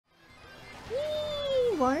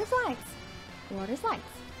water slides. Water slides.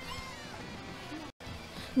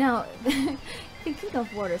 Now, thinking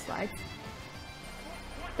of water slides,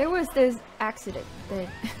 there was this accident that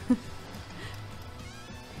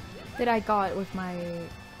that I got with my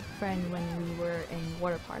friend when we were in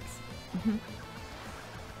water parks.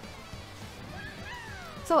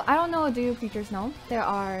 So I don't know, do you creatures know? There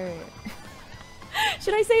are...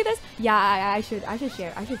 Should I say this? Yeah, I should share. I should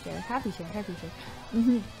share. Happy share.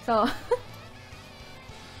 So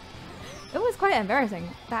it was quite embarrassing,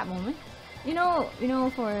 that moment. You know,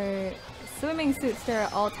 for swimming suits, there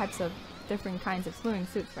are all types of different kinds of swimming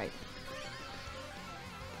suits, right?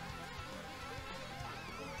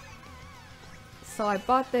 So I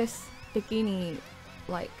bought this bikini,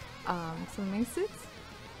 like, swimming suits.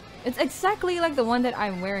 It's exactly like the one that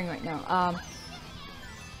I'm wearing right now.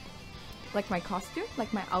 Like my costume,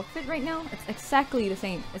 like my outfit right now, it's exactly the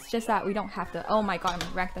same. It's just that we don't have the... Oh my god,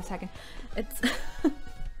 I'm wrecked a second. It's...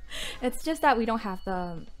 It's just that we don't have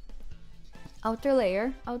the outer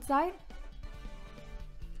layer outside.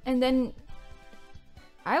 And then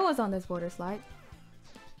I was on this water slide.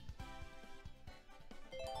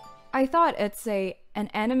 I thought it's an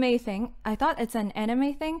anime thing. I thought it's an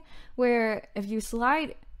anime thing where if you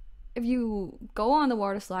go on the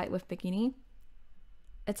water slide with bikini,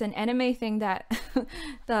 it's an anime thing that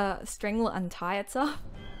the string will untie itself.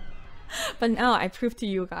 But now I proved to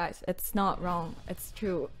you guys, it's not wrong. It's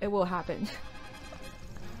true. It will happen.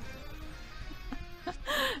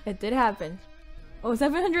 It did happen. Oh,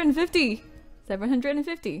 750!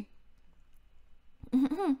 750!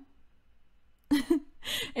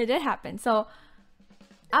 It did happen. So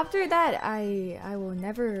after that, I will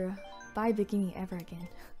never buy bikini ever again.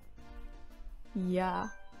 Yeah,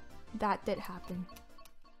 that did happen.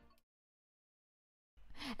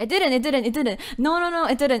 It didn't. No,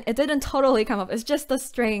 it didn't. It didn't totally come up. It's just the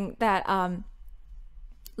string that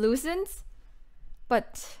loosens,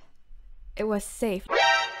 but it was safe.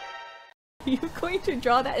 You're going to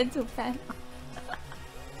draw that into pen?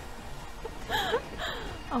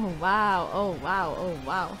 Oh wow! Oh wow! Oh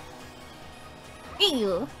wow!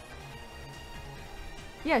 Ew.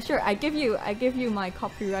 Yeah, sure. I give you my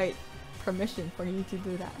copyright permission for you to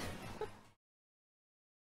do that.